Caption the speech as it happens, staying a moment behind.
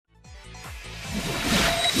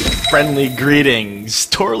Friendly greetings.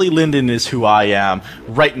 Torley Linden is who I am.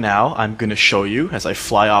 Right now, I'm going to show you, as I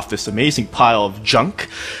fly off this amazing pile of junk,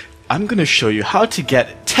 I'm going to show you how to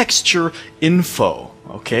get texture info.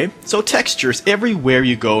 Okay, so textures, everywhere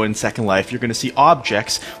you go in Second Life, you're going to see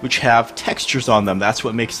objects which have textures on them. That's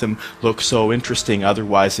what makes them look so interesting.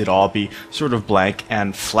 Otherwise, it'd all be sort of blank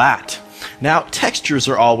and flat. Now, textures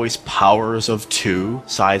are always powers of 2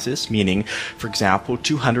 sizes, meaning, for example,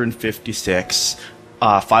 256,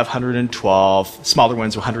 512, smaller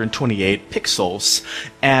ones 128 pixels,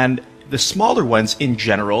 and the smaller ones in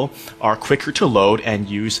general are quicker to load and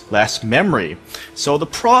use less memory. So the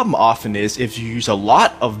problem often is if you use a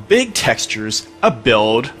lot of big textures, a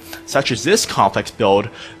build such as this complex build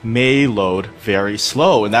may load very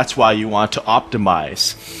slow, and that's why you want to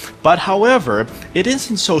optimize. But however, it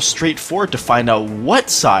isn't so straightforward to find out what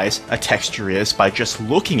size a texture is by just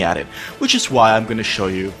looking at it, which is why I'm going to show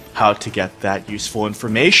you how to get that useful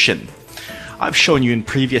information. I've shown you in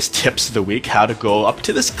previous tips of the week how to go up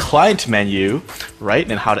to this client menu, right,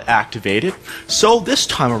 and how to activate it. So this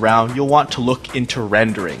time around, you'll want to look into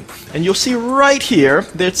rendering. And you'll see right here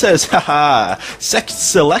that it says, haha,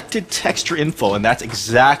 selected texture info, and that's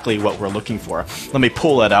exactly what we're looking for. Let me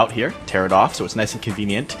pull that out here, tear it off so it's nice and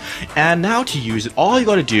convenient. And now to use it, all you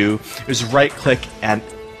got to do is right click and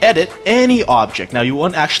edit any object. Now you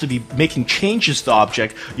won't actually be making changes to the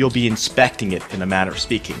object, you'll be inspecting it in a manner of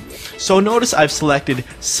speaking. So notice I've selected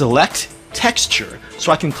select texture,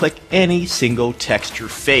 so I can click any single texture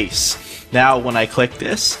face. Now when I click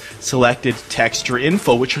this, selected texture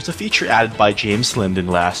info, which was a feature added by James Linden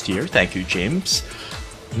last year, thank you James.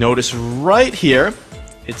 Notice right here,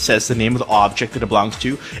 it says the name of the object that it belongs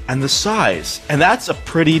to and the size, and that's a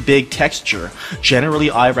pretty big texture.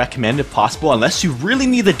 Generally, I recommend, if possible, unless you really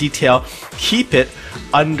need the detail, keep it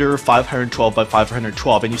under 512 by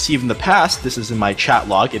 512. And you see, even in the past, this is in my chat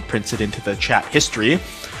log, it prints it into the chat history,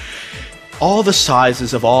 all the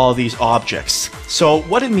sizes of all these objects. So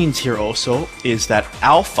what it means here also is that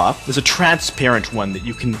alpha is a transparent one that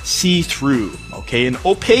you can see through, okay? And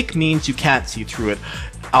opaque means you can't see through it.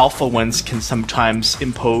 Alpha ones can sometimes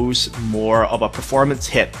impose more of a performance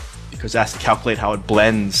hit because it has to calculate how it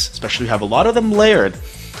blends, especially if you have a lot of them layered.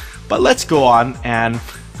 But let's go on, and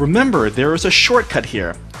remember there is a shortcut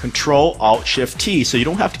here, Control-Alt-Shift-T, so you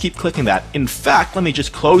don't have to keep clicking that. In fact, let me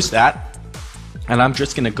just close that, and I'm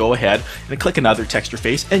just going to go ahead and click another texture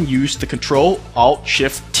face and use the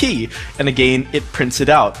Control-Alt-Shift-T, and again it prints it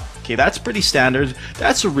out. Okay, that's pretty standard.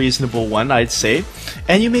 That's a reasonable one, I'd say.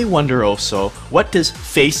 And you may wonder also, what does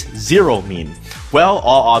face 0 mean? Well,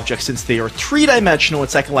 all objects, since they are 3-dimensional in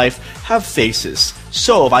Second Life, have faces.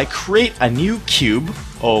 So if I create a new cube,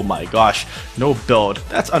 oh my gosh, no build.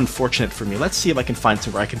 That's unfortunate for me. Let's see if I can find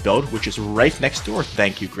somewhere I can build, which is right next door.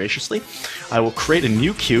 Thank you graciously. I will create a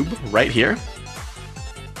new cube right here.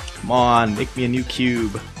 Come on, make me a new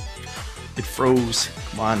cube. It froze.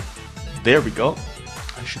 Come on. There we go.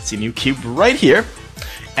 I should see new cube right here,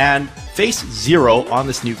 and face 0 on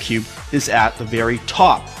this new cube is at the very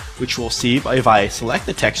top, which we'll see if I select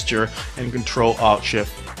the texture and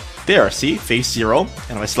Control-Alt-Shift. There, see, face 0, and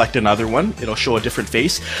if I select another one, it'll show a different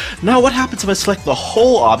face. Now what happens if I select the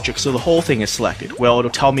whole object so the whole thing is selected? Well,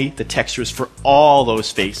 it'll tell me the textures for all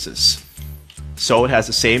those faces. So it has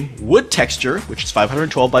the same wood texture, which is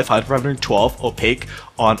 512 by 512 opaque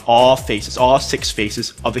on all faces, all 6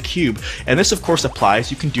 faces of the cube. And this of course applies,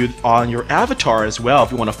 you can do it on your avatar as well if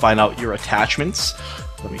you want to find out your attachments.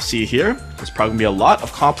 Let me see here. There's probably going to be a lot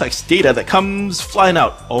of complex data that comes flying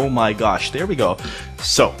out. Oh my gosh, there we go.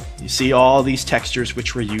 So you see all these textures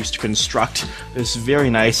which were used to construct this very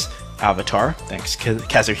nice avatar. Thanks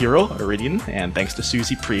Kazuhiro Iridian, and thanks to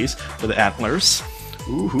Susie Prees for the antlers.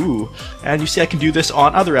 Ooh, and you see I can do this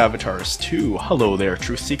on other avatars too. Hello there,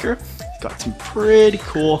 Truth Seeker. Got some pretty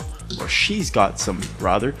cool, or she's got some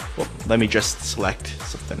rather. Well, let me just select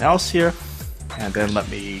something else here, and then let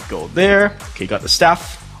me go there. Okay, got the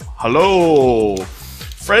staff. Hello,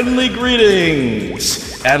 friendly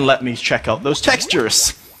greetings, and let me check out those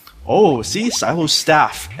textures. Oh, see, Silo's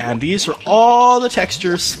staff, and these are all the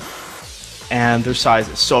textures and their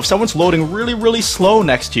sizes. So if someone's loading really slow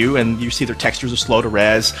next to you and you see their textures are slow to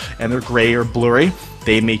res and they're gray or blurry,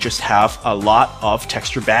 they may just have a lot of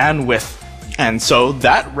texture bandwidth. And so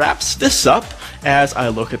that wraps this up as I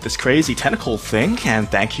look at this crazy tentacle thing, and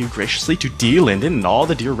thank you graciously to D. Linden and all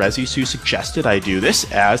the dear resis who suggested I do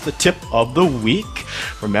this as the tip of the week.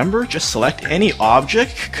 Remember, just select any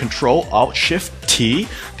object, Control Alt Shift T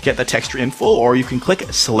to get the texture info, or you can click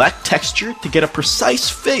Select Texture to get a precise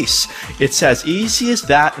face. It's as easy as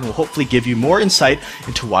that, and will hopefully give you more insight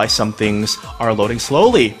into why some things are loading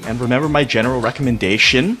slowly. And remember my general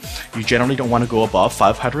recommendation, you generally don't want to go above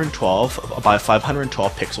 512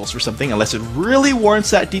 pixels or something unless it really warrants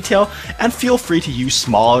that detail, and feel free to use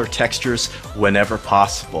smaller textures whenever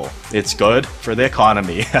possible. It's good for the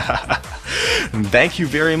economy. Thank you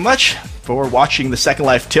very much for watching the Second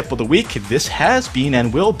Life tip of the week. This has been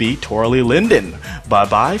and will be Torley Linden. Bye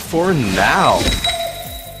bye for now.